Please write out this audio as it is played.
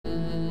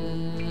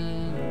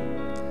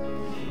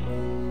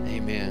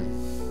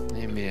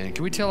Amen.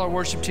 Can we tell our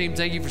worship team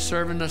thank you for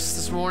serving us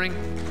this morning?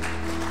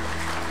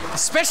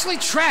 Especially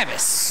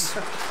Travis.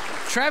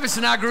 Travis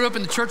and I grew up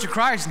in the Church of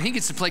Christ, and he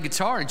gets to play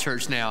guitar in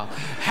church now.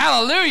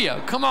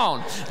 Hallelujah. Come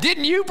on.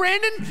 Didn't you,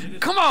 Brandon?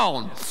 Come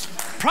on.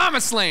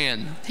 Promised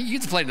Land. He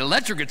gets to play an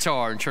electric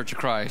guitar in Church of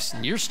Christ,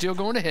 and you're still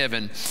going to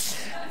heaven.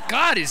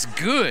 God is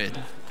good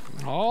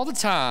all the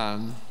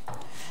time.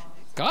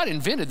 God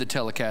invented the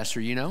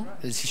Telecaster, you know.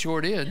 He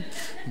sure did.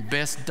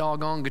 Best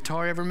doggone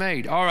guitar ever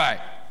made. All right.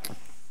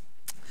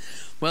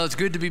 Well, it's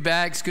good to be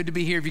back. It's good to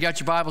be here. If you got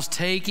your Bibles,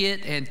 take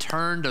it and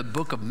turn to the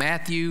book of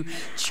Matthew,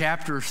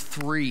 chapter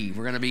 3.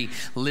 We're going to be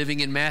living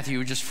in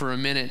Matthew just for a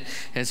minute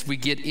as we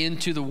get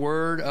into the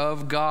Word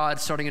of God,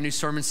 starting a new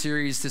sermon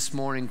series this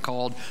morning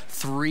called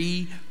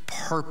 3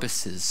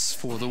 Purposes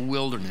for the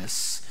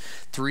Wilderness.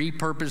 3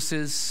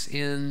 purposes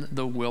in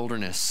the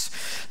wilderness.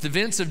 The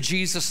events of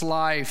Jesus'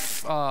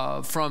 life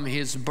from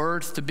his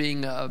birth to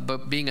being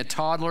a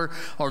toddler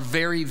are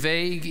very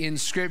vague in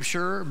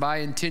Scripture by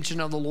intention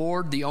of the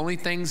Lord. The only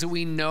things that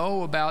we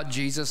know about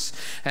Jesus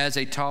as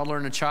a toddler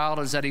and a child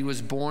is that he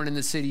was born in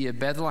the city of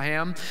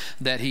Bethlehem,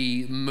 that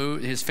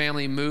his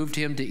family moved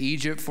him to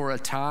Egypt for a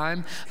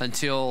time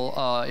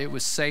until it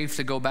was safe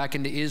to go back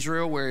into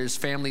Israel, where his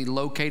family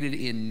located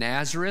in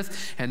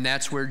Nazareth, and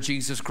that's where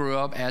Jesus grew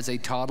up as a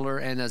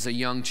toddler and as a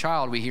young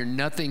child. We hear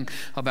nothing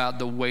about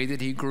the way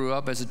that he grew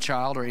up as a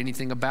child or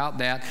anything about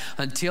that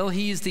until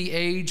he's the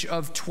age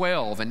of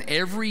 12. And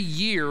every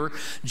year,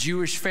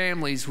 Jewish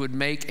families would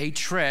make a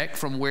trek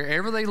from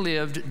wherever they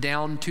lived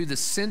down to the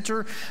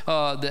center,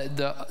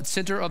 the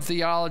center of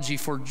theology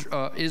for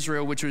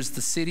Israel, which was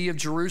the city of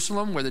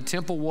Jerusalem, where the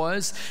temple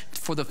was,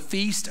 for the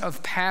feast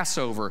of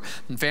Passover.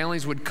 And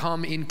families would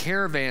come in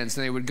caravans,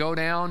 and they would go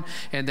down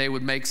and they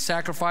would make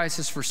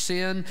sacrifices for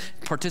sin,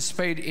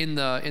 participate in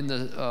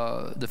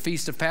the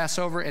feast of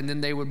Passover, and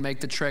then they would make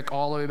the trek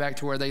all the way back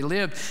to where they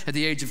lived. At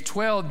the age of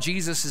 12,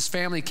 Jesus'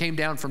 family came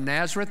down from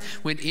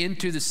Nazareth, went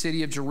into the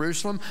city of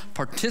Jerusalem,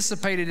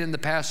 participated in the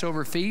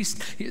Passover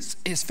feast.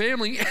 His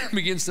family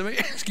begins to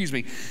make, his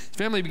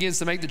family begins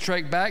to make the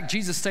trek back.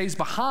 Jesus stays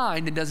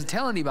behind and doesn't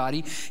tell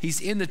anybody. He's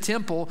in the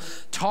temple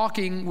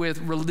talking with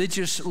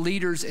religious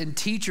leaders and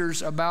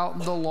teachers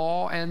about the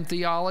law and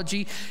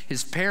theology.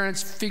 His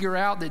parents figure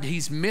out that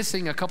he's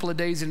missing a couple of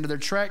days into their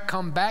trek,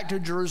 come back to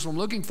Jerusalem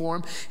looking for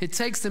him. It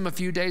takes them a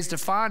few days to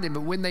find him,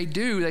 but when they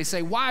do, they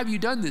say, "Why have you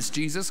done this,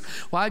 Jesus?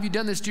 Why have you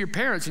done this to your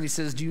parents?" And he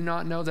says, "Do you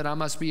not know that I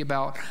must be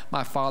about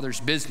my Father's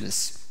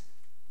business?"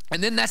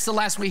 And then that's the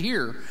last we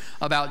hear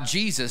about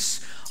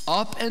Jesus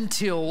up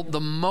until the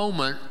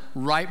moment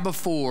right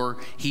before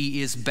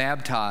he is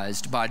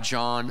baptized by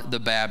John the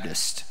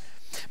Baptist.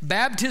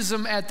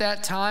 Baptism at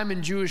that time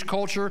in Jewish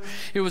culture,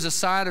 it was a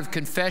sign of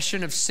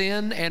confession of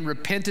sin and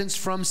repentance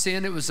from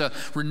sin. It was a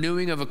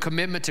renewing of a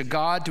commitment to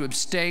God to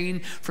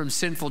abstain from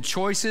sinful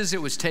choices.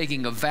 It was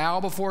taking a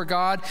vow before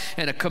God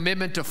and a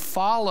commitment to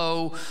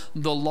follow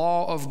the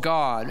law of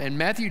God. And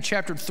Matthew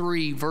chapter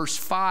 3 verse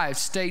 5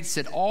 states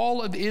that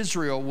all of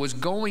Israel was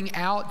going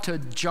out to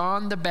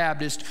John the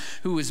Baptist,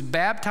 who was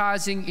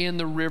baptizing in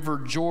the river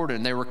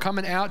Jordan. They were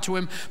coming out to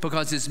him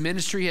because his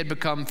ministry had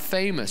become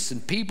famous,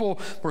 and people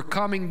were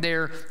coming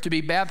there to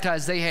be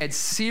baptized. They had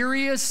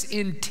serious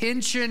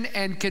intention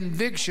and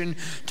conviction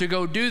to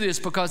go do this,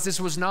 because this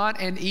was not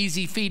an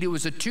easy feat. It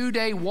was a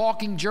 2-day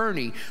walking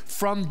journey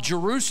from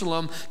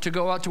Jerusalem to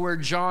go out to where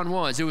John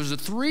was. It was a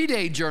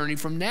 3-day journey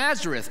from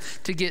Nazareth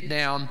to get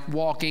down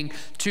walking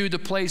to the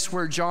place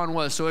where John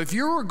was. So if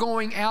you were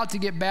going out to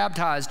get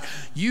baptized,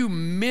 you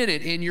meant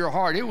it in your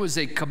heart. It was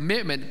a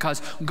commitment,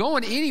 because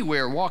going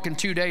anywhere walking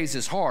 2 days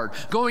is hard.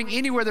 Going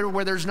anywhere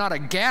where there's not a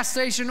gas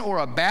station or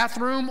a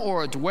bathroom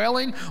or a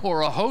dwelling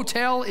or a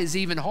hotel is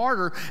even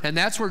harder, and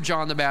that's where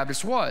John the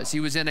Baptist was. He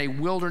was in a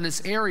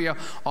wilderness area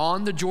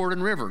on the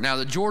Jordan River. Now,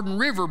 the Jordan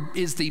River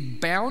is the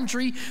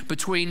boundary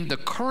between the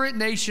current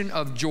nation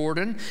of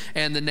Jordan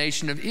and the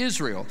nation of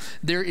Israel.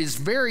 There is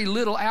very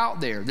little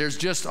out there. There's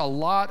just a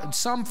lot,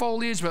 some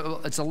foliage,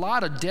 but it's a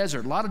lot of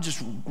desert, a lot of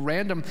just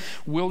random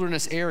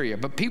wilderness area.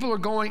 But people are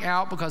going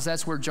out because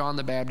that's where John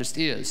the Baptist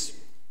is.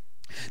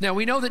 Now,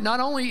 we know that not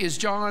only is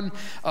John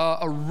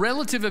a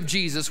relative of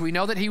Jesus, we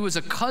know that he was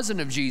a cousin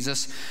of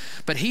Jesus,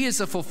 but he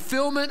is a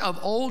fulfillment of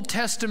Old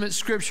Testament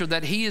scripture,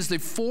 that he is the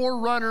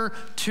forerunner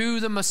to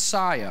the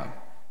Messiah.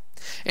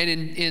 And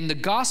in the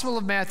Gospel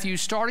of Matthew,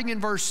 starting in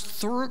verse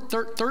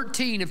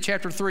 13 of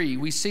chapter 3,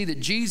 we see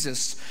that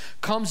Jesus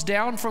comes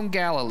down from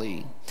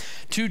Galilee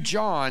to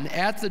John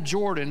at the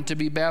Jordan to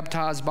be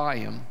baptized by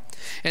him.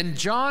 And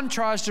John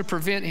tries to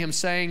prevent him,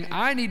 saying,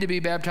 "I need to be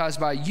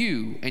baptized by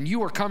you, and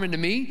you are coming to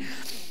me?"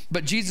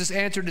 But Jesus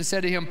answered and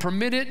said to him,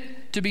 "Permit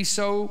it to be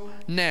so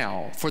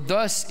now, for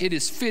thus it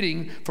is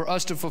fitting for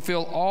us to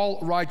fulfill all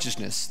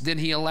righteousness." Then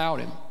he allowed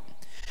him.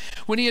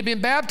 When he had been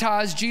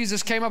baptized,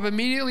 Jesus came up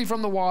immediately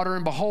from the water,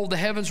 and behold, the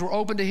heavens were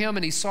opened to him,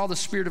 and he saw the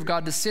Spirit of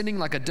God descending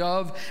like a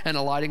dove and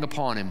alighting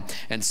upon him.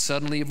 And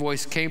suddenly a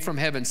voice came from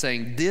heaven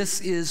saying, "This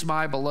is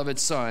my beloved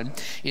Son,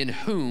 in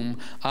whom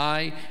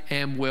I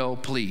am well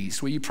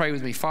pleased." Will you pray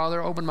with me?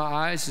 Father, open my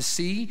eyes to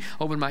see,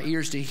 open my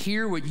ears to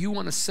hear what you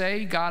want to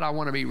say. God, I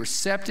want to be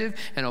receptive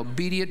and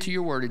obedient to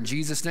your word. In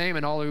Jesus' name,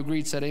 and all who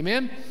agreed said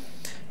amen.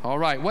 All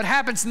right, what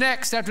happens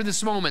next after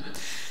this moment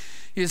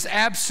is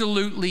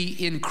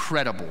absolutely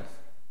incredible.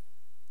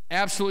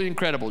 Absolutely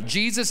incredible.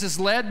 Jesus is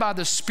led by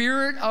the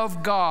Spirit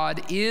of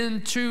God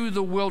into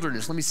the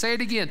wilderness. Let me say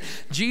it again.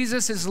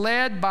 Jesus is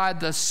led by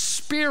the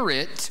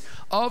Spirit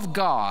of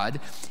God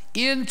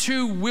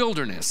into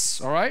wilderness,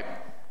 all right?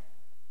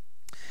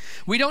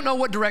 We don't know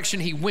what direction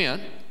he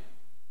went,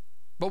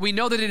 but we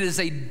know that it is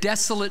a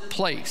desolate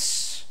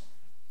place.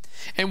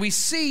 And we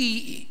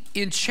see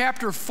in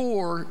chapter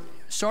 4,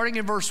 starting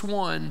in verse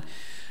 1,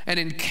 an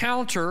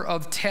encounter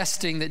of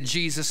testing that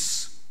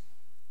Jesus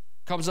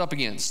comes up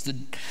against.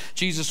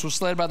 Jesus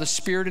was led by the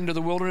Spirit into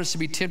the wilderness to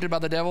be tempted by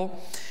the devil.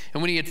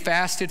 And when he had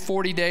fasted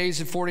 40 days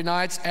and 40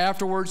 nights,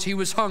 afterwards he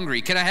was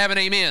hungry. Can I have an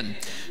amen?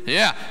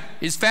 Yeah.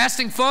 Is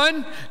fasting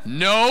fun?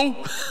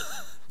 No.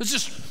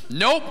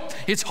 Nope.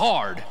 It's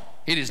hard.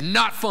 It is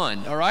not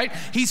fun, all right?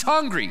 He's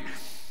hungry.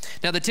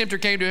 Now the tempter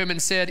came to him and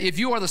said, "If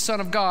you are the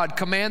Son of God,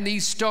 command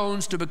these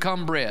stones to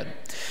become bread."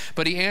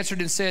 But he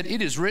answered and said,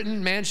 "It is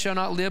written, man shall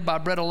not live by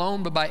bread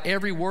alone, but by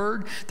every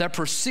word that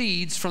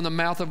proceeds from the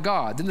mouth of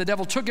God." Then the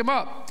devil took him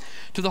up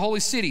to the holy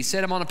city,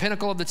 set him on a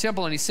pinnacle of the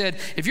temple, and he said,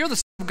 "If you're the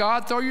Son of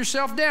God, throw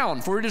yourself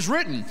down, for it is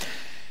written,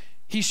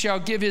 he shall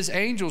give his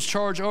angels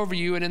charge over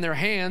you, and in their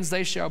hands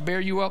they shall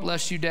bear you up,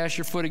 lest you dash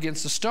your foot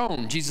against a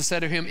stone." Jesus said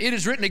to him, "It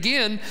is written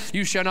again,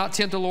 you shall not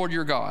tempt the Lord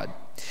your God."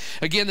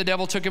 Again, the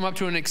devil took him up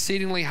to an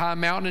exceedingly high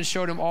mountain and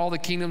showed him all the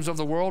kingdoms of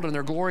the world and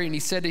their glory. And he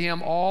said to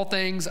him, "All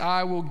things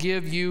I will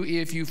give you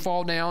if you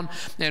fall down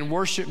and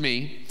worship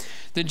me."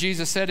 Then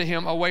Jesus said to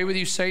him, "Away with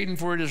you, Satan,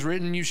 for it is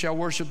written, you shall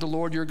worship the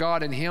Lord your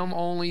God, and him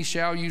only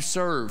shall you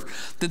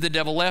serve." Then the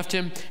devil left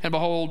him, and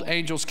behold,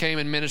 angels came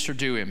and ministered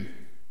to him.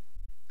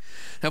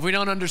 Now, if we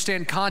don't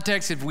understand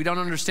context, if we don't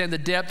understand the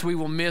depth, we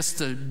will miss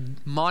the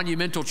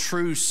monumental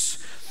truths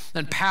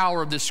and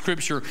power of this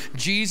scripture.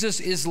 Jesus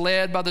is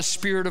led by the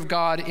Spirit of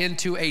God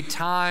into a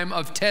time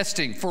of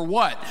testing. For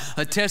what?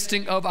 A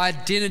testing of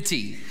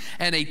identity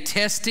and a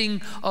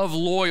testing of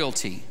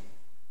loyalty.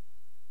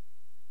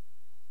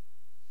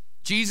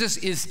 Jesus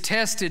is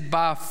tested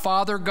by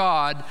Father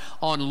God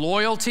on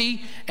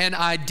loyalty and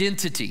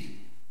identity.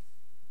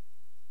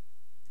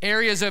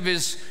 Areas of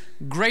his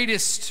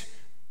greatest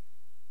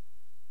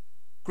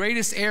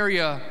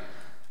area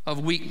of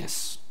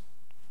weakness.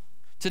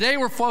 Today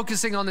we're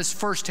focusing on this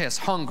first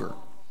test, hunger.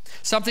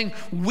 Something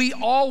we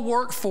all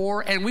work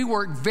for and we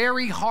work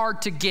very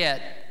hard to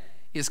get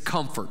is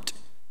comfort.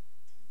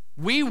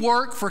 We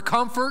work for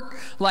comfort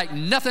like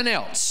nothing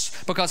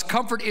else because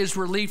comfort is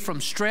relief from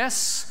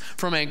stress,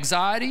 from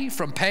anxiety,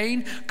 from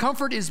pain.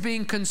 Comfort is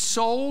being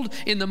consoled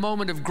in the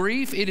moment of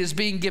grief. It is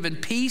being given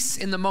peace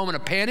in the moment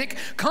of panic.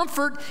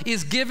 Comfort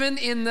is given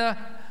in the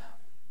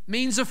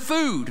means of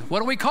food. What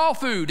do we call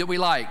food that we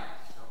like?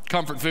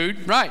 Comfort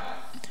food, right.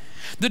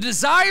 The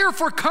desire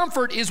for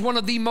comfort is one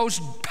of the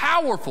most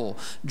powerful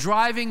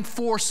driving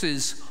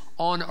forces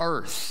on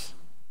earth.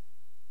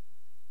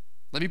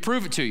 Let me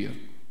prove it to you.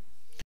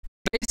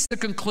 Base the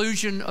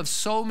conclusion of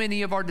so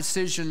many of our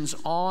decisions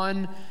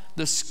on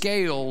the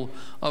scale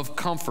of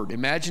comfort.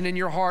 Imagine in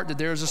your heart that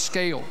there's a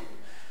scale.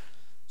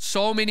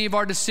 So many of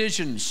our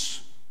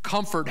decisions,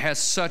 comfort has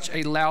such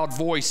a loud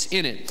voice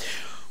in it.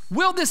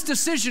 Will this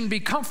decision be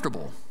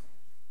comfortable?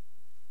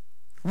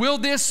 Will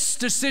this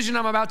decision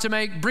I'm about to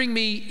make bring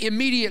me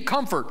immediate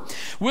comfort?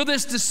 Will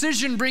this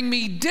decision bring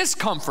me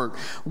discomfort?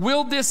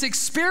 Will this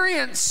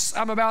experience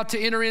I'm about to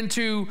enter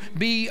into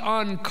be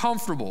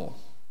uncomfortable?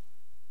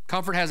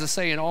 Comfort has a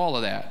say in all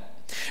of that.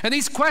 And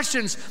these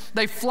questions,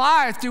 they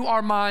fly through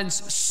our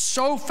minds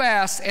so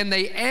fast, and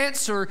they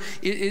answer,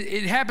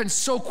 it happens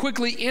so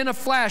quickly in a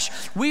flash.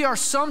 We are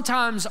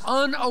sometimes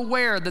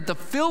unaware that the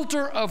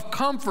filter of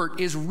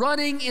comfort is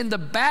running in the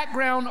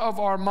background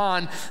of our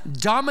mind,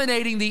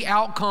 dominating the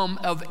outcome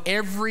of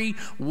every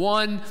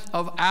one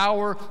of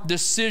our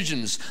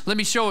decisions. Let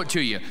me show it to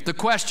you. The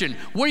question,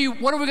 what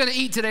are we going to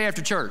eat today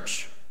after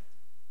church?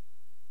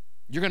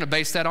 You're going to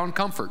base that on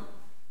comfort.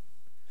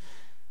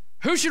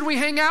 Who should we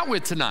hang out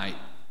with tonight?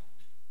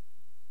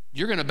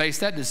 You're going to base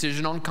that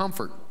decision on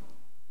comfort.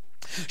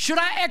 Should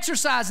I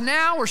exercise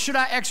now or should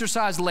I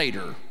exercise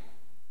later?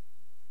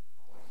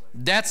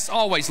 That's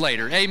always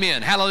later.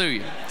 Amen.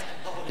 Hallelujah.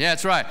 Yeah,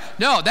 that's right.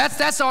 No,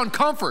 that's on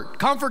comfort.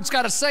 Comfort's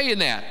got a say in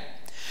that.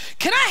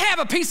 Can I have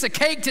a piece of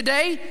cake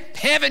today?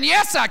 Heaven,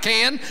 yes, I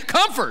can.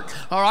 Comfort.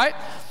 All right.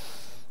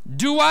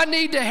 Do I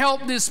need to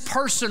help this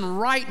person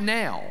right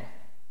now?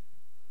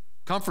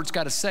 Comfort's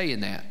got a say in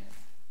that.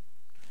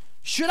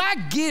 Should I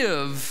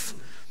give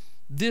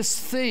this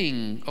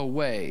thing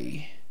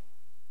away?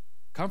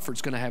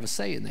 Comfort's going to have a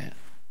say in that.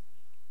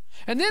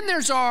 And then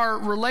there's our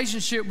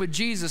relationship with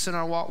Jesus and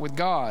our walk with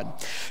God.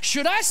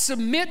 Should I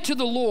submit to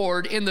the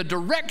Lord in the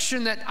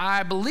direction that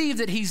I believe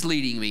that He's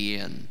leading me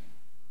in?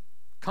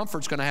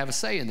 Comfort's going to have a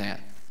say in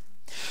that.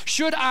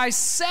 Should I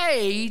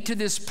say to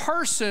this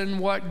person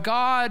what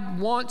God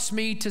wants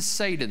me to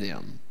say to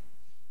them?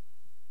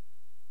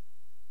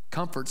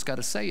 Comfort's got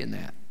a say in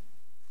that.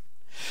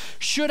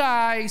 Should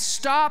I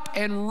stop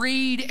and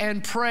read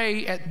and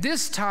pray at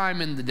this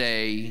time in the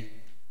day?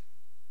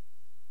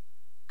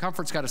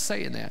 Comfort's got a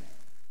say in that.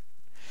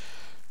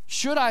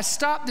 Should I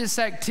stop this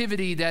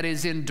activity that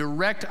is in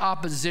direct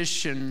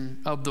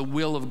opposition of the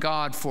will of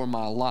God for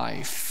my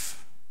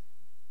life?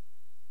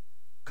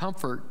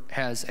 Comfort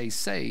has a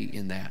say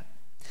in that.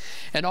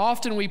 And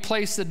often we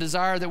place the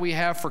desire that we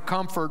have for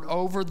comfort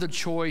over the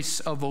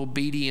choice of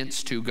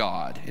obedience to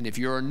God. And if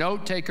you're a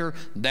note taker,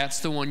 that's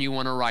the one you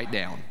want to write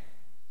down.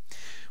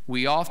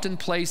 We often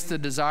place the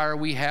desire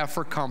we have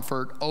for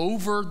comfort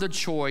over the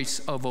choice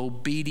of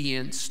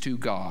obedience to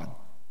God.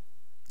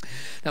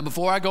 Now,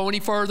 before I go any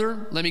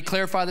further, let me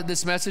clarify that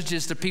this message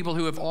is to people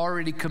who have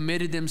already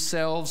committed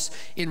themselves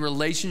in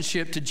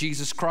relationship to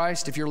Jesus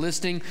Christ. If you're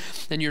listening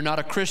and you're not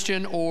a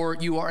Christian, or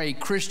you are a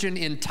Christian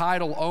in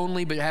title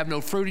only but have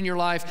no fruit in your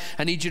life,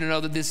 I need you to know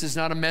that this is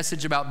not a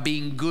message about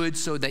being good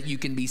so that you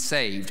can be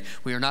saved.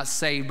 We are not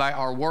saved by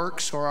our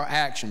works or our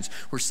actions.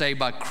 We're saved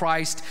by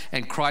Christ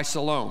and Christ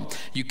alone.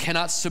 You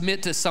cannot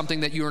submit to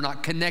something that you are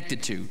not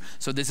connected to.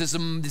 So this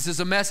is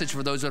a message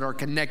for those that are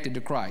connected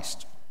to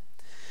Christ.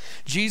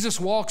 Jesus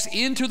walks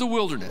into the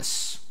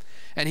wilderness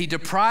and He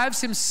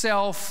deprives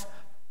Himself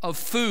of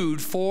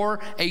food for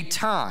a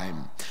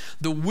time.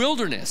 The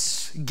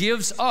wilderness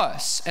gives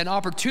us an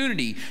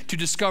opportunity to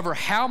discover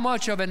how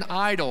much of an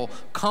idol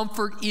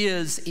comfort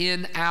is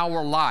in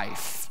our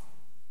life.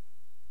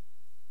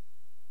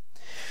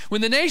 When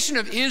the nation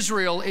of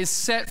Israel is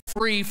set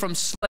free from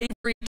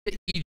slavery to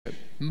Egypt,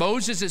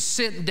 Moses is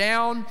sent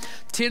down,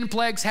 10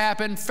 plagues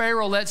happen,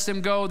 Pharaoh lets them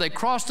go, they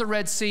cross the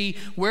Red Sea.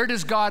 Where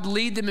does God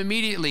lead them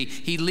immediately?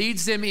 He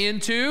leads them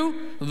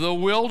into the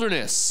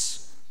wilderness.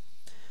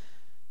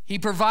 He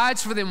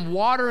provides for them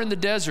water in the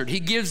desert. He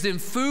gives them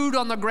food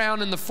on the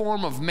ground in the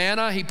form of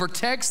manna. He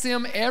protects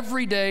them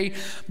every day,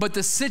 but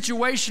the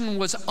situation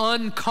was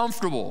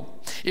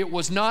uncomfortable. It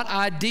was not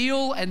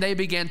ideal, and they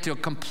began to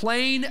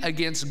complain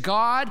against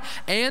God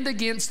and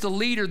against the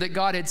leader that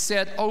God had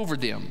set over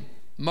them,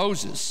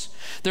 Moses.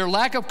 Their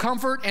lack of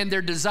comfort and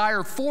their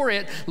desire for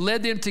it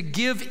led them to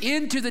give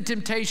into the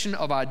temptation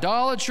of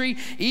idolatry,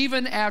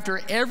 even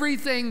after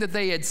everything that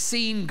they had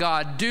seen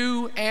God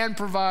do and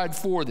provide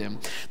for them.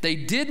 They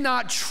did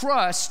not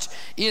trust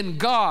in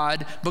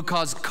God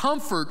because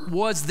comfort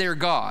was their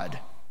God.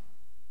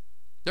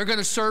 They're going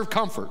to serve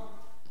comfort.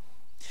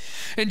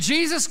 And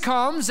Jesus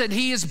comes, and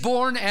He is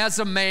born as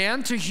a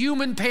man to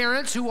human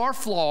parents who are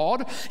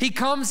flawed. He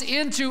comes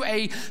into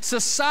a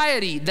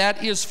society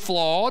that is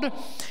flawed.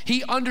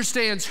 He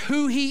understands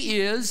who He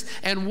is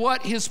and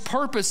what His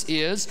purpose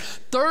is.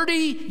 30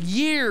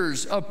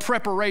 years of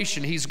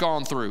preparation He's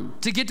gone through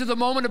to get to the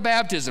moment of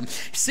baptism,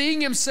 seeing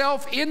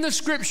Himself in the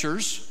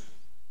Scriptures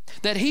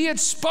that He had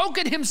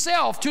spoken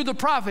Himself to the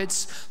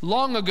prophets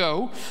long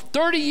ago.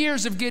 30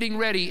 years of getting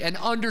ready and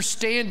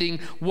understanding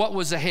what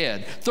was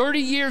ahead. 30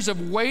 years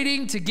of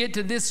waiting to get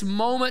to this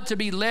moment to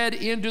be led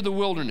into the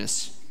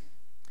wilderness.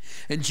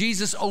 And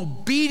Jesus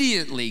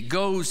obediently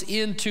goes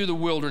into the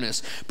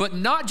wilderness, but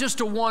not just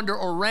to wander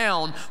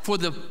around, for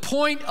the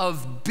point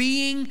of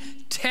being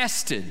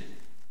tested.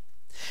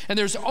 And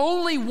there's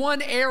only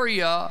one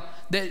area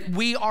that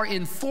we are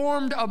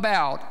informed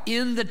about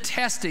in the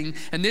testing,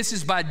 and this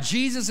is by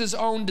Jesus'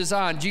 own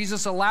design.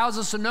 Jesus allows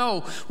us to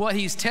know what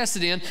He's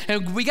tested in,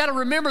 and we got to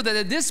remember that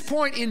at this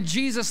point in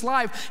Jesus'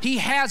 life, He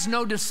has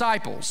no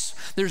disciples.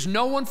 There's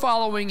no one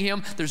following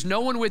Him. There's no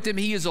one with Him.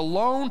 He is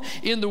alone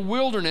in the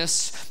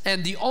wilderness,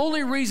 and the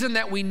only reason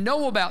that we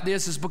know about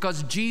this is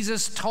because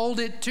Jesus told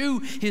it to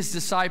His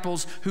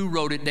disciples, who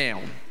wrote it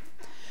down.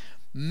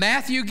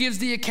 Matthew gives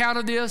the account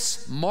of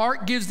this,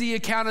 Mark gives the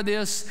account of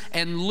this,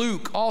 and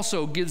Luke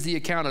also gives the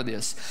account of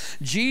this.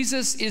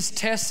 Jesus is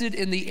tested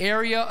in the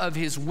area of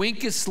His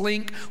weakest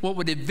link, what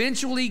would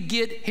eventually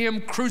get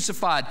Him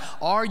crucified.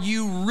 Are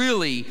you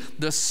really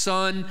the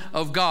Son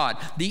of God?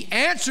 The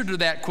answer to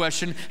that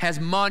question has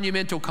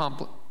monumental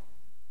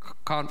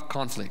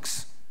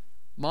conflicts.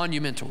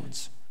 Monumental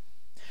ones.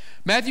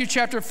 Matthew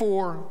chapter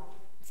 4.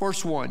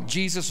 Verse 1,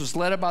 Jesus was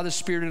led up by the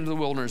Spirit into the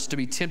wilderness to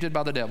be tempted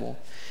by the devil.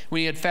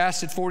 When He had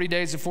fasted 40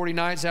 days and 40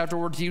 nights,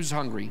 afterwards He was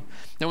hungry.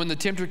 Now when the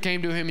tempter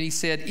came to Him, and He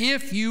said,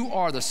 "If you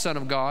are the Son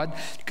of God,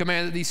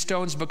 command that these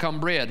stones become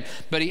bread."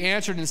 But He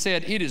answered and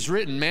said, "It is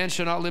written, man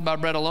shall not live by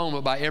bread alone,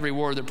 but by every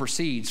word that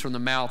proceeds from the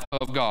mouth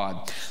of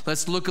God."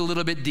 Let's look a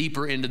little bit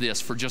deeper into this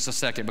for just a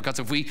second, because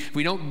if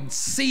we don't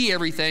see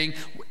everything,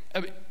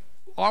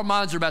 our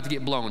minds are about to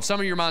get blown. Some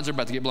of your minds are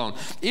about to get blown.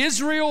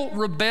 Israel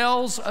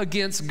rebels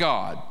against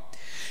God.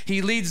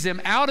 He leads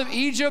them out of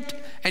Egypt,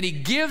 and He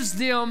gives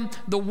them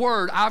the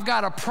word. I've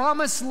got a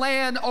promised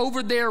land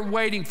over there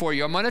waiting for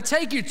you. I'm going to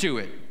take you to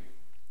it.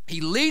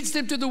 He leads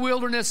them to the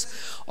wilderness,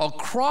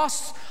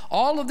 across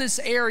all of this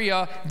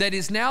area that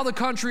is now the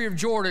country of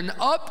Jordan,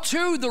 up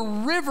to the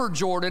river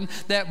Jordan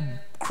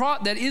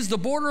that is the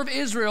border of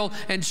Israel,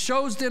 and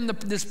shows them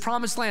this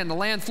promised land, the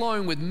land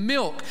flowing with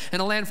milk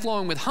and a land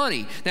flowing with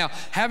honey. Now,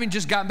 having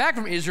just gotten back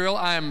from Israel,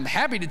 I'm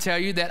happy to tell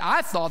you that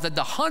I thought that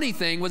the honey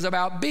thing was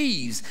about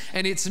bees,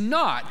 and it's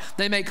not.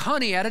 They make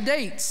honey out of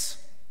dates.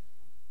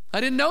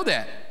 I didn't know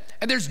that.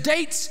 And there's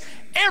dates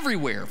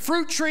everywhere,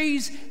 fruit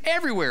trees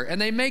everywhere,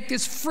 and they make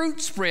this fruit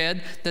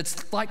spread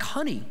that's like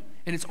honey,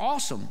 and it's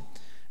awesome.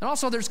 And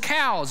also there's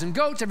cows and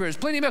goats everywhere. There's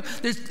plenty of milk.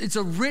 It's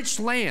a rich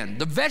land.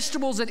 The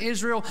vegetables in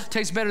Israel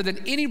taste better than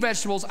any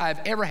vegetables I've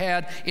ever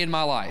had in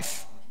my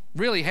life.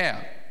 Really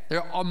have.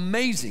 They're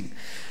amazing.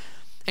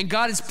 And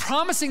God is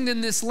promising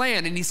them this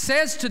land, and he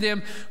says to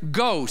them,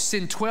 go,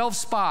 send 12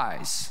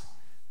 spies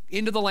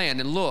into the land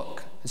and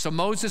look. And so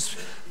Moses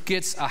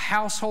gets a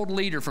household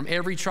leader from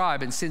every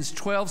tribe and sends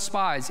 12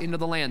 spies into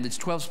the land. These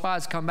 12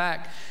 spies come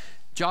back.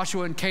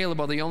 Joshua and Caleb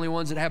are the only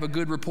ones that have a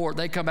good report.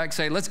 They come back and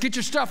say, let's get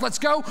your stuff, let's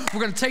go. We're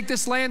going to take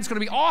this land, it's going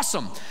to be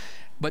awesome.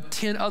 But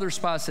 10 other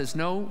spies says,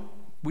 no,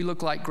 we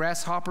look like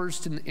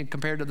grasshoppers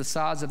compared to the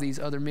size of these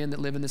other men that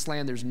live in this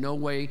land. There's no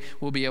way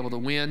we'll be able to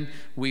win.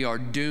 We are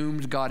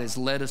doomed. God has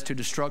led us to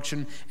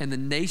destruction. And the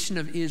nation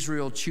of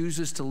Israel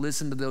chooses to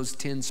listen to those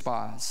 10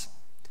 spies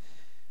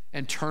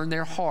and turn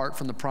their heart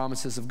from the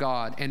promises of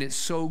God. And it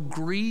so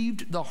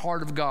grieved the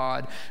heart of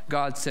God,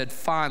 God said,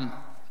 fine,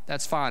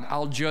 that's fine.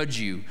 I'll judge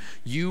you.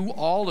 You,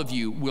 all of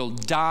you, will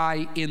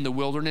die in the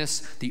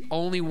wilderness. The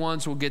only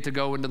ones who will get to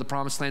go into the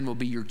promised land will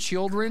be your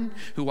children,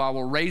 who I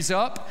will raise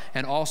up,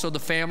 and also the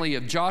family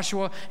of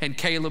Joshua and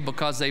Caleb,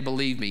 because they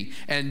believe me.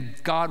 And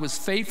God was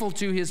faithful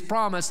to his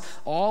promise.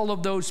 All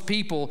of those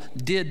people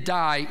did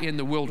die in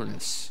the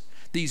wilderness.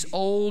 These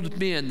old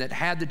men that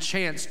had the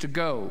chance to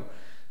go,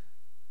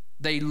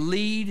 they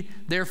lead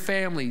their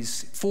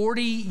families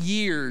 40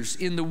 years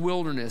in the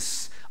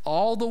wilderness,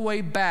 all the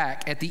way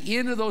back at the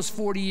end of those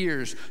 40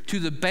 years to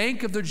the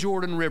bank of the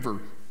Jordan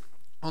River,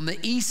 on the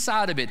east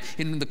side of it,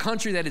 in the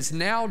country that is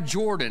now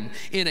Jordan,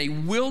 in a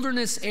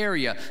wilderness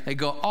area. They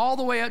go all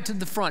the way up to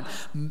the front.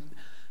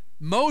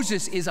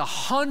 Moses is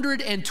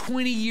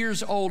 120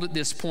 years old at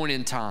this point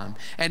in time,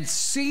 and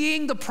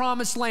seeing the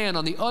promised land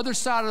on the other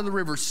side of the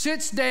river,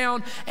 sits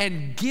down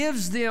and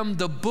gives them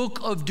the book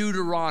of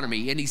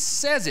Deuteronomy. And he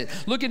says it.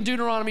 Look in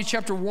Deuteronomy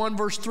chapter 1,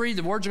 verse 3.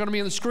 The words are going to be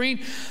on the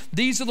screen.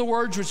 These are the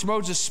words which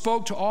Moses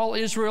spoke to all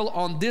Israel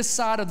on this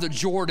side of the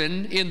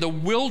Jordan, in the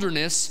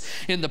wilderness,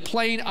 in the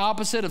plain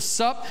opposite of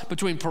Sup,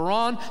 between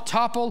Paran,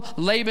 Topol,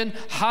 Laban,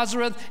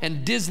 Hazareth,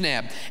 and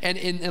Disnab. And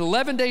in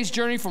 11 days'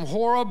 journey from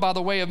Horeb by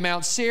the way of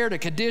Mount Seir to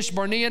Kadesh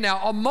Barnea.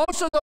 Now,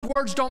 most of those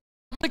words don't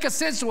make a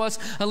sense to us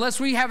unless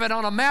we have it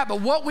on a map.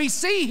 But what we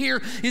see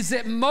here is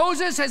that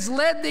Moses has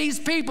led these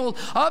people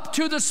up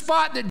to the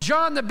spot that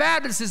John the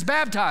Baptist is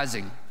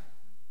baptizing,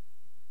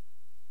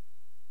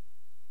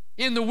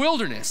 in the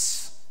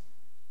wilderness.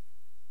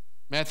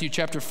 Matthew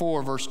chapter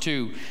 4, verse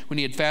 2, when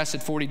he had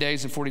fasted 40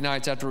 days and 40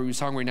 nights after he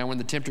was hungry. Now, when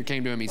the tempter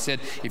came to him, he said,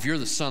 if you're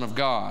the Son of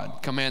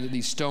God, command that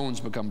these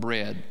stones become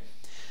bread.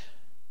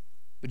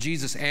 But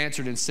Jesus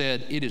answered and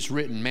said, it is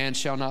written, man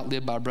shall not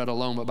live by bread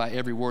alone, but by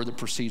every word that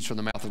proceeds from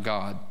the mouth of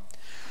God.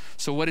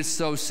 So what is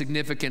so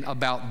significant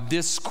about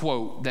this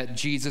quote that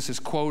Jesus is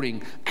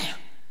quoting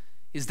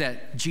is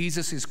that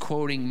Jesus is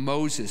quoting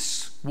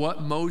Moses,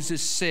 what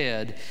Moses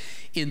said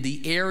in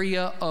the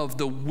area of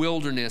the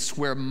wilderness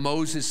where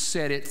Moses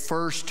said it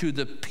first to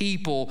the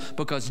people,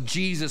 because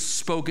Jesus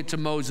spoke it to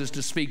Moses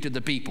to speak to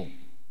the people.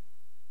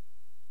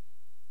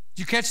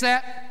 Did you catch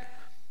that?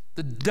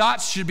 The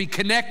dots should be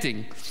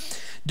connecting.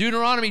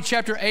 Deuteronomy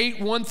chapter 8,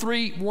 1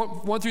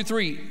 through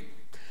 3.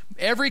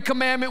 Every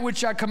commandment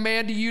which I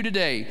command to you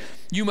today,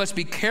 you must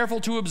be careful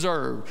to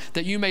observe,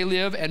 that you may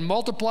live and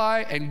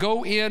multiply and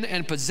go in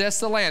and possess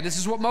the land. This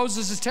is what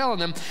Moses is telling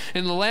them,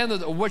 in the land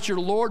of which your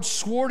Lord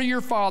swore to your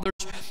fathers.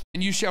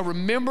 And you shall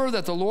remember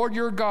that the Lord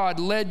your God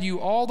led you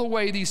all the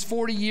way these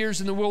 40 years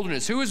in the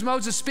wilderness. Who is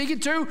Moses speaking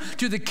to?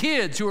 To the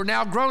kids who are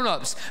now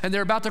grown-ups, and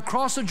they're about to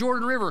cross the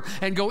Jordan River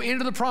and go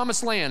into the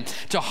promised land.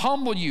 To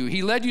humble you.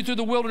 He led you through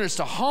the wilderness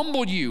to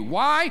humble you.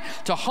 Why?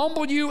 To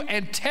humble you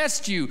and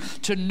test you,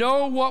 to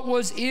know what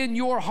was in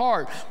your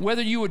heart,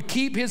 whether you would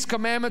keep his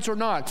commandments or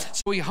not.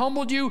 So he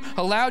humbled you,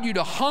 allowed you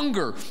to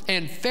hunger,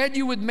 and fed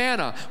you with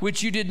manna,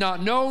 which you did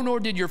not know, nor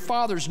did your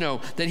fathers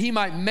know, that he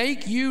might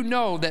make you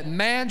know that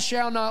man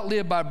shall not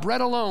live by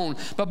bread alone,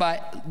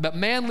 but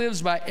man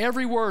lives by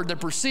every word that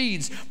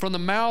proceeds from the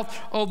mouth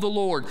of the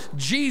Lord.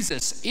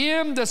 Jesus,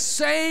 in the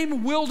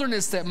same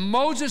wilderness that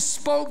Moses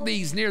spoke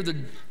these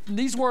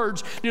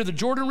words near the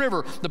Jordan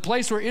River, the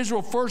place where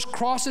Israel first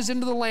crosses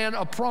into the land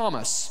of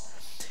promise,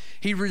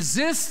 he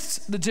resists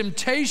the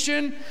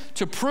temptation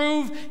to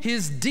prove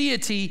his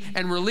deity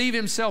and relieve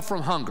himself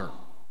from hunger.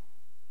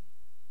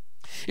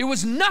 It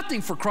was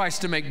nothing for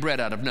Christ to make bread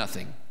out of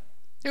nothing.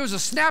 It was a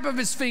snap of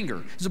his finger.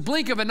 It was a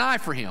blink of an eye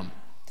for him.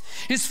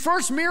 His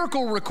first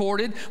miracle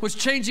recorded was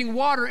changing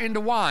water into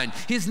wine.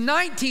 His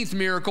 19th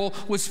miracle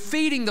was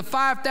feeding the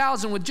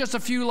 5,000 with just a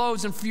few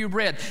loaves and few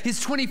bread.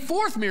 His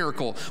 24th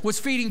miracle was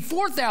feeding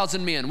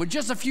 4,000 men with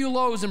just a few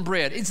loaves and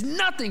bread. It's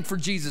nothing for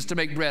Jesus to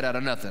make bread out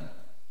of nothing.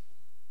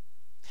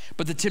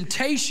 But the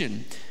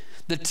temptation,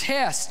 the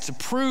test to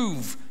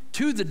prove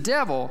to the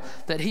devil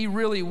that he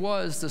really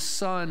was the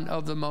Son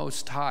of the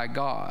Most High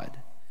God.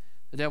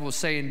 The devil was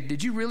saying,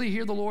 did you really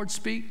hear the Lord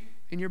speak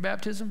in your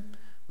baptism?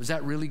 Was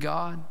that really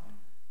God?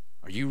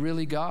 Are you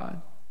really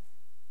God?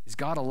 Is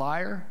God a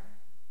liar?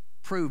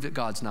 Prove that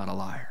God's not a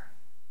liar.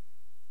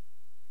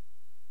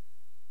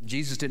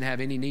 Jesus didn't have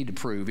any need to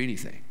prove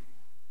anything.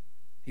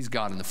 He's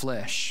God in the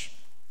flesh.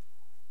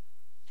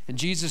 And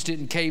Jesus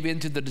didn't cave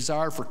into the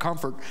desire for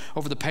comfort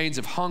over the pains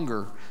of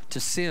hunger to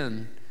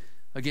sin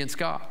against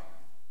God.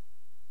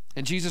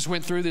 And Jesus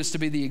went through this to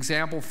be the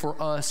example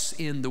for us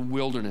in the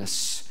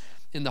wilderness,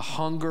 in the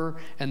hunger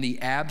and the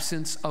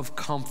absence of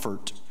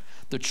comfort.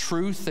 The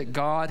truth that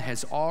God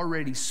has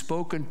already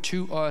spoken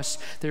to us,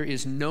 there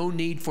is no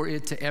need for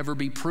it to ever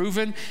be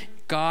proven.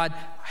 God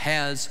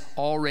has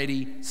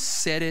already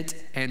said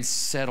it and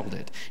settled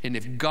it. And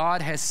if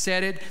God has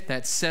said it,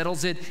 that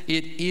settles it.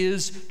 It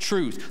is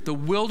truth. The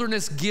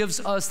wilderness gives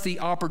us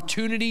the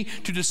opportunity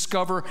to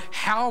discover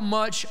how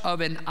much of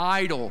an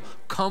idol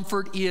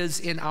comfort is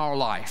in our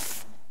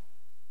life.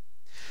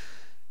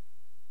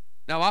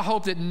 Now, I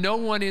hope that no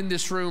one in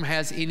this room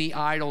has any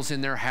idols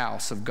in their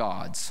house of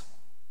gods.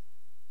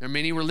 There are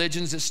many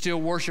religions that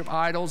still worship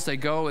idols. They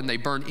go and they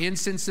burn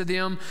incense to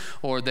them,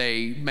 or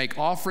they make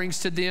offerings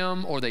to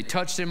them, or they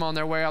touch them on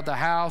their way out the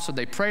house, or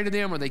they pray to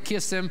them, or they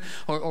kiss them,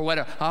 or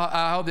whatever.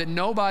 I hope that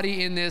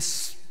nobody in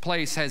this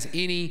place has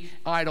any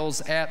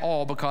idols at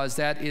all, because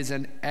that is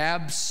an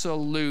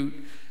absolute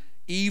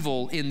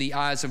evil in the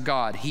eyes of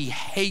God. He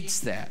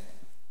hates that.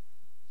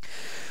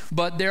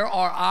 But there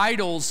are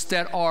idols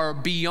that are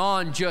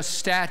beyond just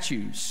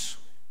statues.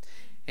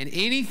 And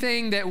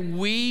anything that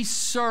we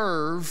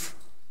serve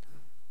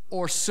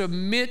or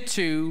submit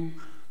to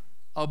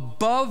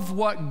above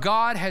what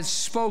God has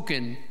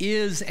spoken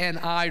is an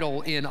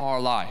idol in our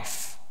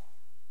life.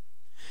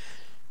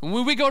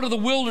 When we go to the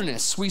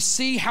wilderness, we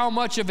see how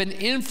much of an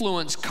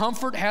influence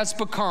comfort has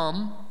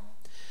become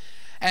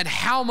and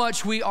how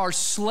much we are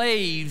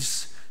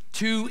slaves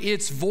to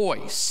its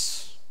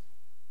voice.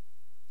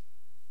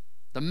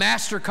 The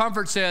master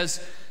comfort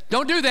says,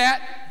 don't do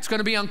that. It's going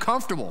to be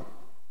uncomfortable.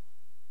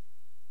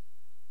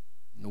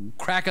 The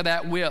crack of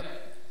that whip,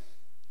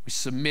 we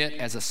submit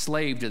as a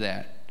slave to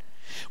that.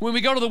 When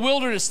we go to the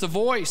wilderness, the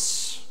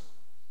voice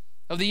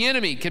of the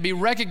enemy can be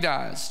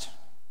recognized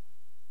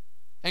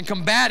and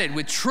combated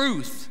with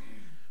truth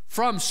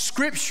from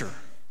Scripture.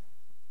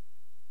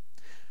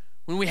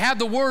 When we have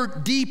the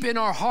word deep in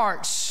our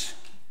hearts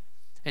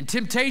and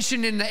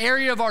temptation in the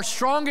area of our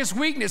strongest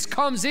weakness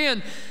comes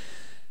in,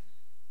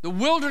 the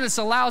wilderness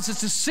allows us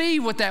to see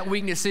what that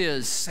weakness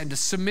is and to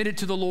submit it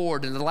to the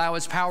Lord and allow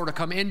His power to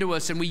come into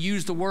us, and we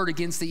use the word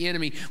against the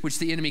enemy, which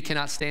the enemy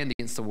cannot stand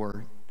against the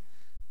word.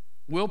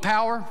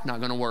 Willpower, not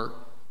going to work.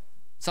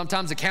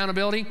 Sometimes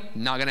accountability,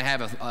 not going to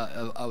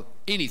have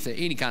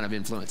any kind of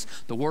influence.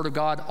 The word of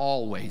God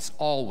always,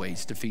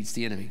 always defeats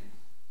the enemy.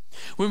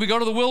 When we go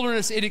to the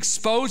wilderness, it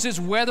exposes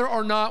whether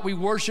or not we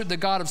worship the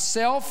God of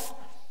self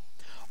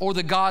or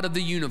the God of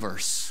the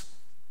universe.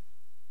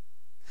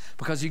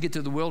 Because you get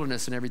to the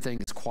wilderness and everything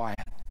is quiet.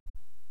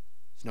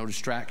 There's no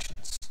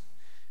distractions.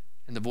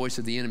 And the voice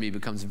of the enemy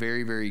becomes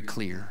very, very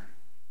clear.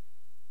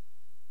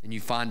 And you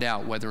find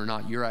out whether or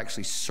not you're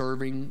actually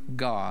serving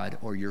God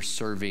or you're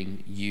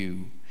serving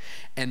you.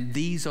 And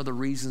these are the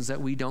reasons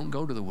that we don't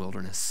go to the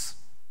wilderness.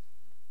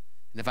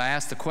 And if I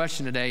ask the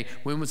question today,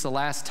 when was the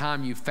last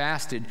time you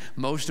fasted?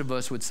 Most of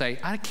us would say,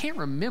 I can't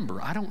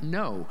remember. I don't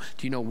know.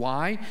 Do you know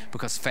why?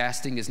 Because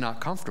fasting is not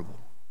comfortable.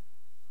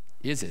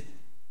 Is it?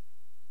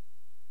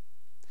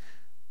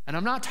 And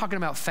I'm not talking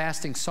about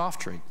fasting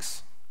soft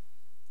drinks.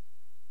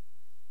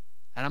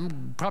 And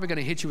I'm probably going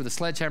to hit you with a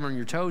sledgehammer on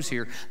your toes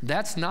here.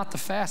 That's not the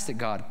fast that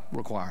God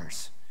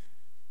requires.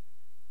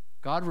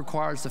 God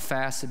requires the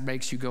fast that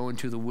makes you go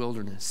into the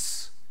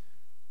wilderness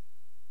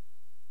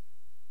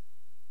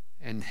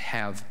and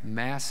have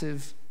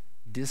massive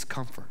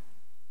discomfort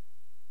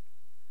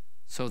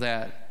so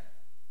that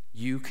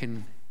you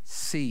can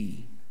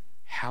see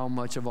how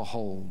much of a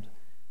hold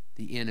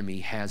the enemy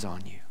has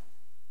on you,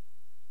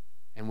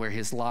 and where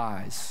his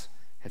lies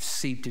have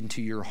seeped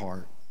into your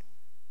heart,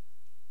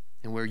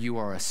 and where you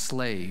are a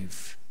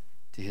slave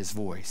to his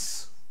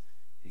voice.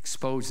 It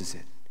exposes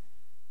it.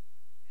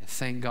 And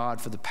thank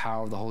God for the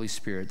power of the Holy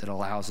Spirit that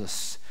allows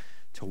us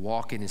to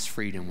walk in his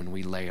freedom when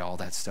we lay all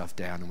that stuff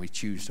down and we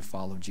choose to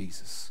follow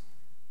Jesus.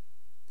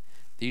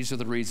 These are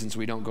the reasons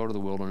we don't go to the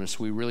wilderness.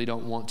 We really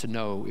don't want to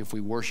know if we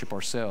worship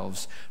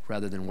ourselves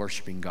rather than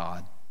worshiping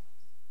God.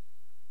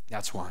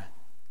 That's why.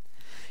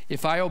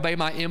 If I obey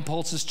my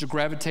impulses to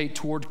gravitate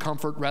toward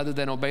comfort rather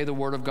than obey the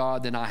word of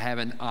God, then I have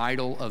an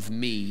idol of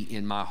me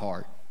in my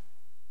heart.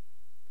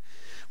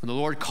 When the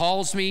Lord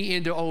calls me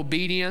into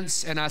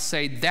obedience and I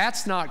say,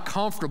 that's not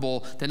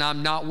comfortable, then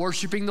I'm not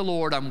worshiping the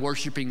Lord, I'm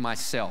worshiping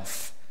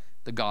myself,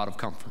 the God of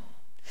comfort.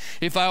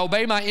 If I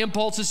obey my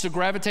impulses to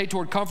gravitate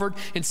toward comfort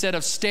instead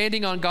of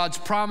standing on God's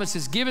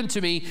promises given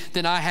to me,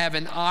 then I have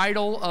an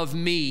idol of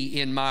me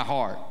in my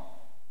heart.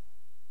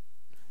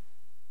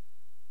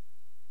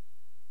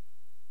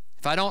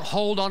 If I don't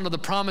hold on to the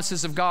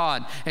promises of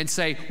God and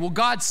say, well,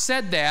 God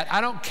said that,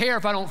 I don't care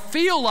if I don't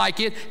feel like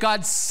it,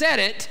 God said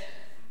it,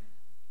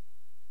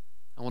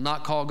 I will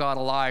not call God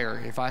a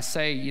liar. If I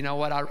say, you know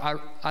what, I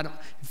don't,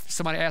 if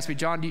somebody asks me,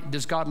 John,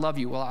 does God love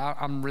you? Well,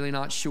 I'm really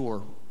not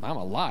sure. I'm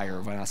a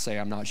liar when I say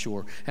I'm not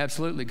sure.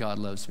 Absolutely, God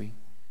loves me.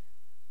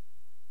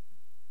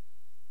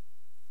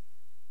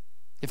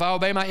 If I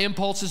obey my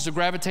impulses to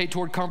gravitate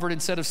toward comfort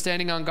instead of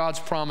standing on God's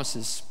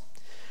promises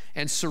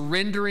and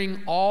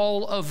surrendering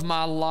all of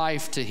my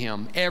life to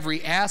Him,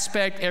 every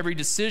aspect, every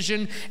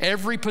decision,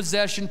 every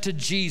possession to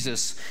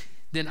Jesus,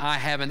 then I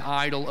have an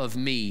idol of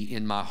me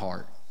in my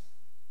heart.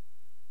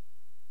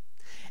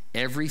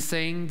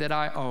 Everything that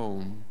I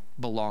own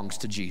belongs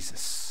to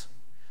Jesus.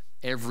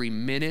 Every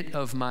minute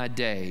of my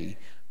day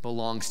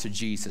belongs to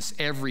Jesus.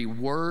 Every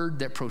word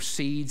that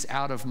proceeds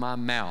out of my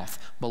mouth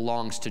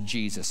belongs to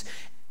Jesus.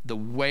 The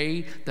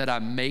way that I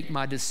make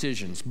my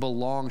decisions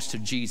belongs to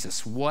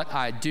Jesus. What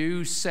I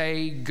do,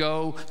 say,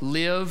 go,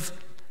 live,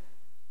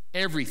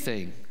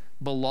 everything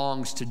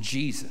belongs to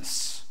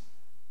Jesus.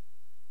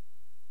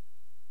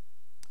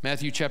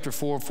 Matthew chapter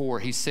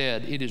 4:4, he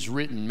said, it is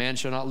written, man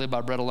shall not live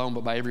by bread alone,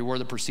 but by every word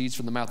that proceeds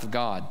from the mouth of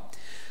God.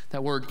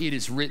 That word, it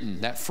is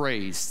written, that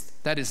phrase,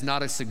 that is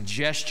not a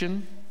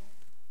suggestion.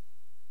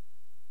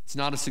 It's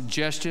not a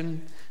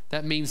suggestion.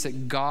 That means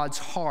that God's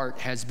heart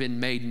has been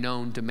made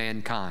known to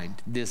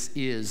mankind. This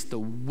is the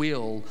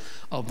will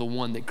of the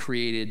one that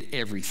created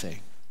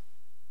everything.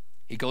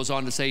 He goes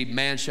on to say,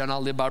 man shall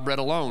not live by bread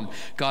alone.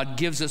 God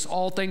gives us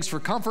all things for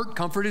comfort.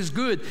 Comfort is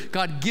good.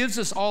 God gives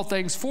us all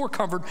things for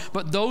comfort,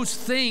 but those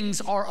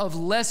things are of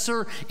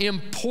lesser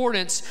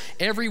importance.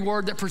 Every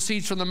word that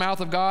proceeds from the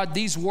mouth of God,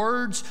 these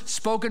words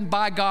spoken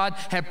by God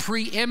have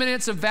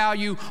preeminence of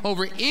value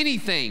over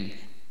anything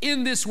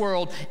in this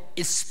world,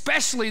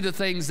 especially the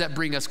things that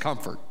bring us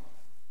comfort.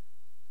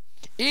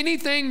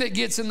 Anything that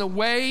gets in the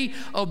way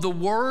of the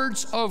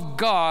words of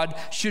God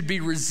should be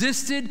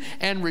resisted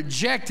and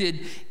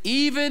rejected,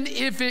 even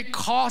if it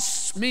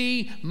costs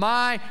me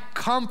my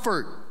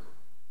comfort.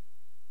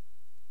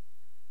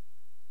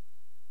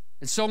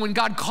 And so when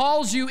God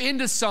calls you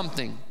into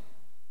something,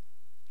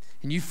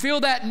 and you feel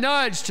that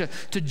nudge to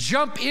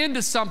jump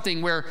into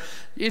something where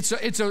it's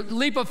a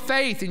leap of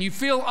faith and you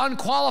feel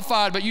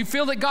unqualified, but you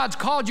feel that God's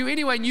called you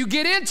anyway, and you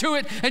get into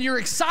it and you're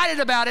excited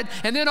about it,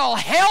 and then all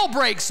hell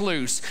breaks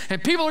loose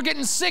and people are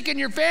getting sick in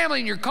your family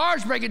and your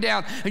car's breaking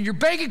down and your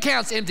bank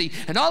account's empty,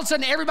 and all of a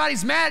sudden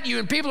everybody's mad at you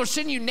and people are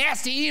sending you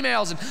nasty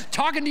emails and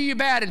talking to you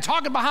bad and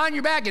talking behind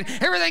your back, and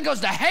everything goes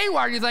to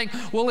haywire, and you think,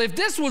 well, if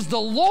this was the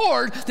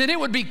Lord, then it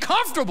would be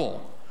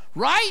comfortable,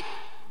 right?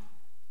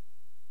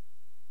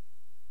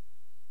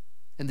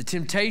 And the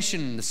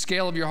temptation, the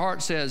scale of your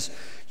heart says,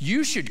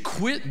 you should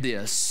quit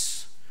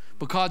this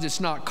because it's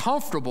not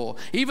comfortable.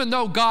 Even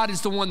though God is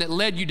the one that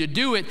led you to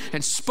do it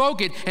and spoke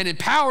it and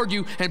empowered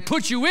you and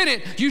put you in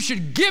it, you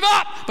should give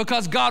up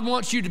because God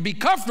wants you to be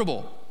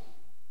comfortable.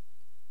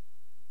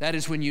 That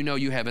is when you know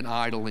you have an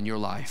idol in your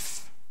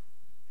life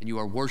and you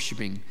are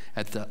worshiping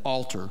at the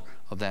altar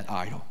of that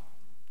idol.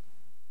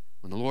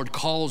 When the Lord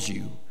calls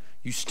you,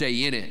 you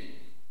stay in it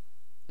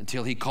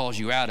until He calls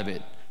you out of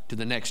it to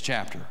the next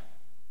chapter.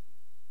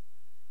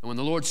 And when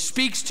the Lord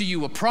speaks to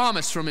you a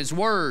promise from His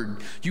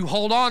Word, you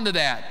hold on to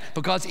that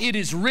because it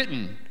is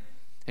written,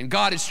 and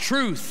God is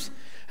truth.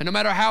 And no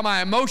matter how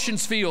my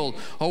emotions feel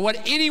or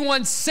what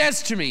anyone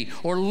says to me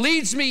or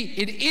leads me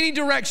in any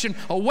direction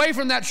away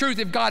from that truth,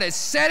 if God has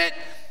said it,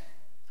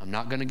 I'm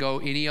not going to go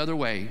any other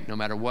way, no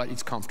matter what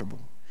is comfortable.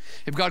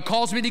 If God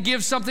calls me to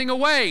give something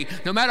away,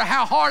 no matter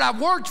how hard I've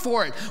worked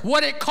for it,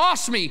 what it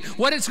costs me,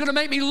 what it's going to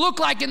make me look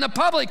like in the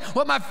public,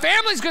 what my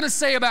family's going to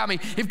say about me,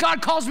 if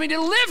God calls me to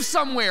live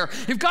somewhere,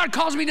 if God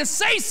calls me to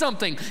say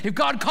something, if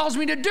God calls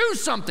me to do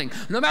something,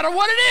 no matter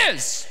what it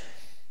is,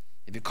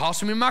 if it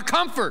costs me my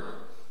comfort,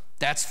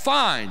 that's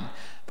fine,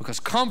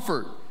 because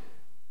comfort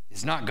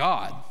is not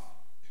God.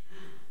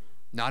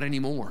 Not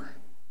anymore.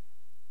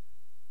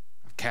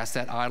 I've cast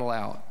that idol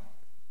out,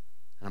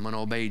 and I'm going to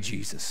obey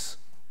Jesus.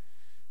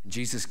 And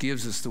Jesus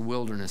gives us the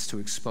wilderness to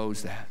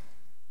expose that.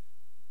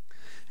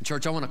 And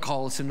church, I want to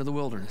call us into the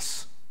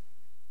wilderness.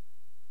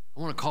 I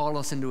want to call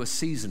us into a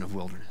season of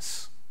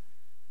wilderness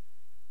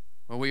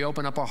where we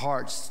open up our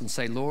hearts and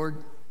say, Lord,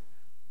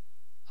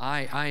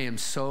 I am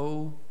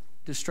so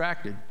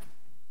distracted.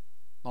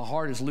 My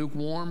heart is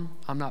lukewarm.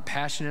 I'm not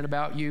passionate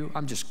about you.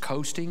 I'm just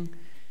coasting.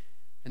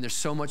 And there's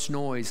so much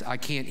noise, I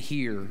can't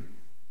hear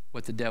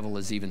what the devil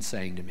is even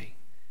saying to me.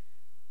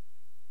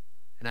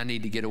 And I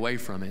need to get away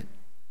from it.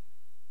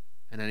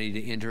 And I need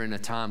to enter in a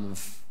time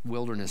of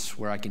wilderness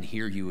where I can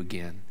hear you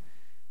again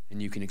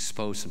and you can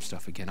expose some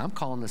stuff again. I'm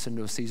calling us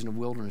into a season of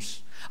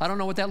wilderness. I don't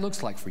know what that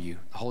looks like for you.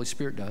 The Holy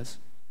Spirit does.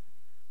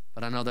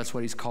 But I know that's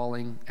what he's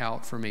calling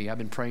out for me. I've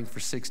been praying for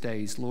 6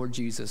 days. Lord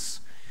Jesus,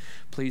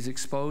 please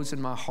expose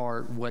in my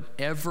heart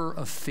whatever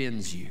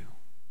offends you.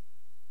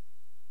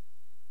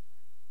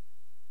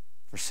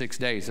 For 6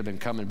 days, I've been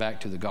coming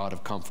back to the God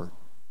of comfort.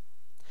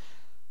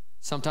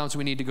 Sometimes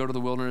we need to go to the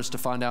wilderness to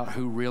find out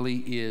who really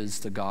is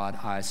the God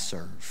I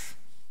serve.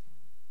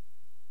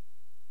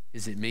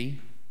 Is it me?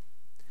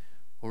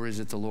 Or is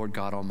it the Lord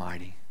God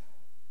Almighty?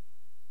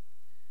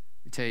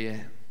 I tell you,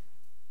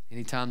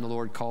 anytime the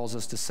Lord calls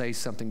us to say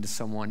something to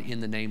someone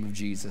in the name of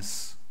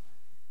Jesus,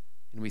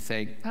 and we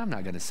think, I'm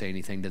not going to say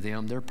anything to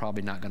them. They're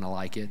probably not going to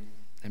like it.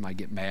 They might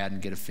get mad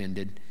and get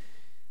offended.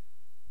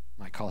 It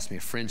might cost me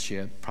a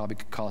friendship. Probably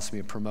could cost me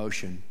a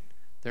promotion.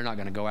 They're not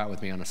going to go out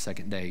with me on a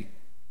second date.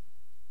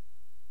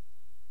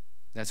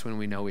 That's when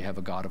we know we have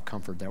a God of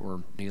comfort that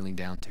we're kneeling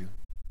down to.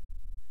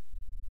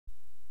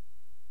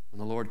 When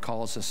the Lord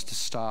calls us to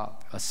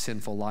stop a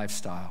sinful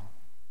lifestyle,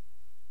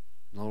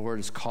 and the Lord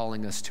is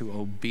calling us to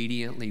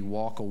obediently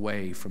walk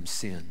away from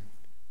sin,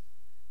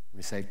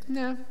 we say,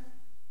 nah,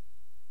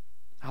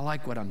 I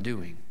like what I'm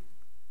doing.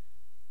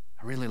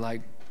 I really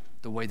like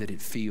the way that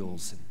it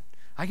feels. And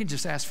I can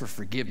just ask for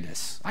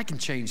forgiveness. I can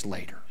change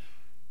later.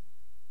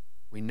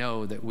 We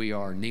know that we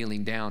are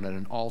kneeling down at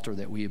an altar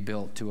that we have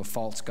built to a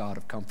false God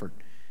of comfort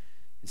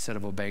instead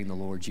of obeying the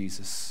Lord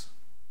Jesus.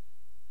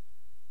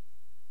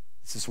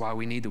 This is why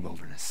we need the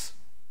wilderness.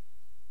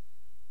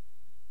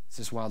 This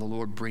is why the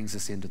Lord brings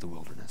us into the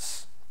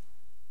wilderness.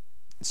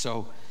 And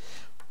so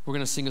we're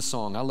going to sing a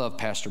song. I love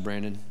Pastor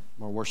Brandon,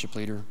 our worship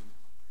leader.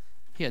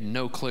 He had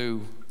no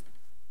clue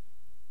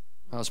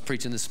I was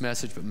preaching this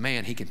message, but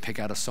man, he can pick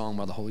out a song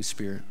by the Holy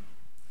Spirit.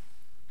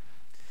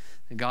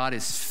 And God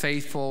is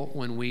faithful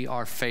when we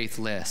are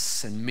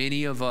faithless. And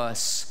many of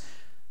us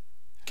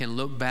can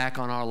look back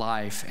on our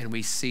life and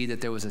we see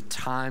that there was a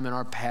time in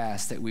our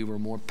past that we were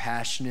more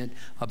passionate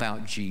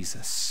about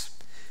Jesus.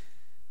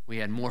 We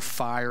had more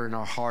fire in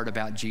our heart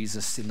about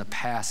Jesus in the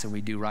past than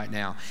we do right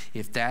now.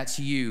 If that's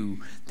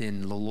you,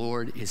 then the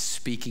Lord is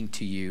speaking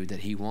to you that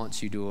he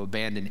wants you to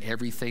abandon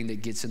everything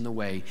that gets in the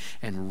way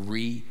and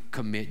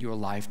recommit your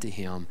life to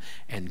him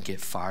and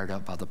get fired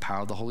up by the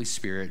power of the Holy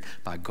Spirit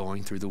by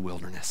going through the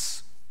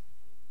wilderness.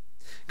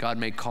 God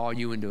may call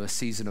you into a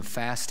season of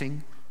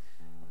fasting.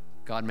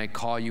 God may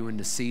call you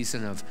into a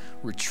season of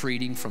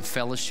retreating from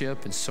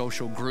fellowship and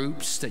social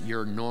groups that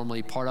you're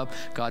normally part of.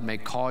 God may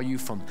call you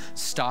from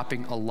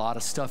stopping a lot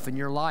of stuff in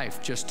your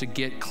life just to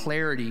get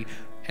clarity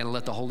and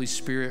let the Holy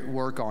Spirit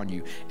work on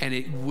you. And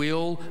it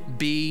will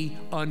be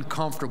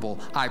uncomfortable.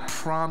 I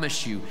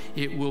promise you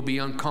it will be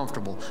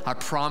uncomfortable. I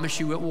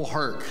promise you it will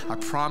hurt. I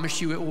promise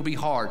you it will be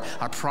hard.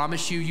 I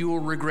promise you you will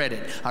regret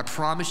it. I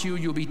promise you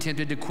you'll be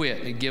tempted to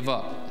quit and give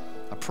up.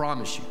 I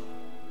promise you.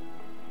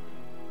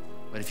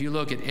 But if you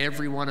look at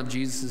every one of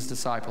Jesus'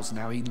 disciples and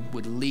how he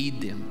would lead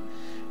them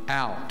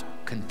out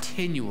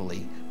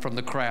continually from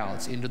the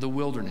crowds into the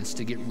wilderness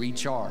to get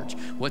recharged,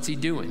 what's he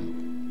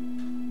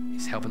doing?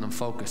 He's helping them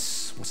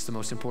focus. What's the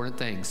most important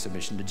thing?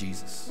 Submission to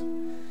Jesus.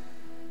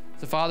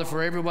 So, Father,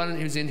 for everyone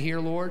who's in here,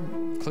 Lord,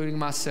 including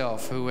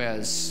myself, who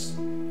has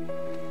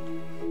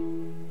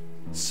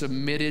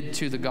submitted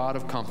to the God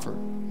of comfort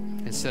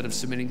instead of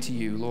submitting to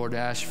you, Lord, I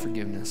ask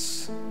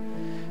forgiveness.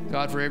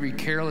 God, for every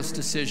careless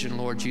decision,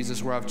 Lord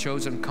Jesus, where I've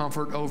chosen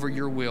comfort over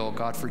your will,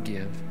 God,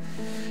 forgive.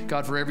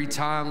 God, for every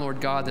time, Lord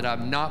God, that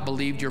I've not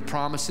believed your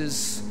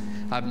promises,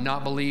 I've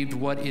not believed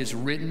what is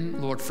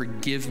written, Lord,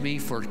 forgive me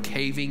for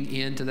caving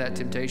into that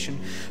temptation.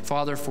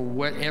 Father, for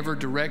whatever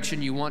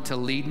direction you want to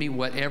lead me,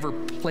 whatever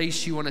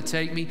place you want to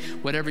take me,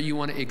 whatever you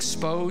want to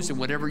expose and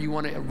whatever you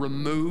want to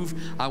remove,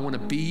 I want to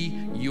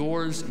be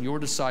yours, your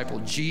disciple.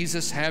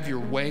 Jesus, have your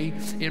way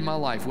in my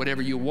life.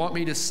 Whatever you want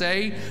me to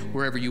say,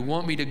 wherever you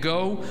want me to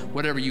go,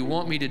 whatever you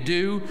want me to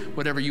do,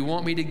 whatever you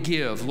want me to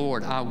give,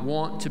 Lord, I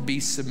want to be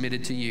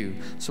submitted to you.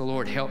 So,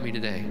 Lord, help me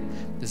today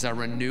as I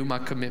renew my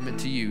commitment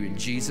to you in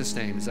Jesus'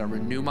 name, as I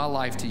renew my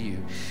life to you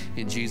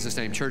in Jesus'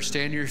 name. Church,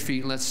 stand to your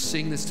feet and let's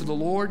sing this to the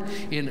Lord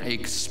in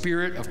a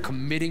spirit of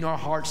committing our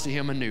hearts to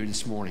him anew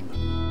this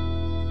morning.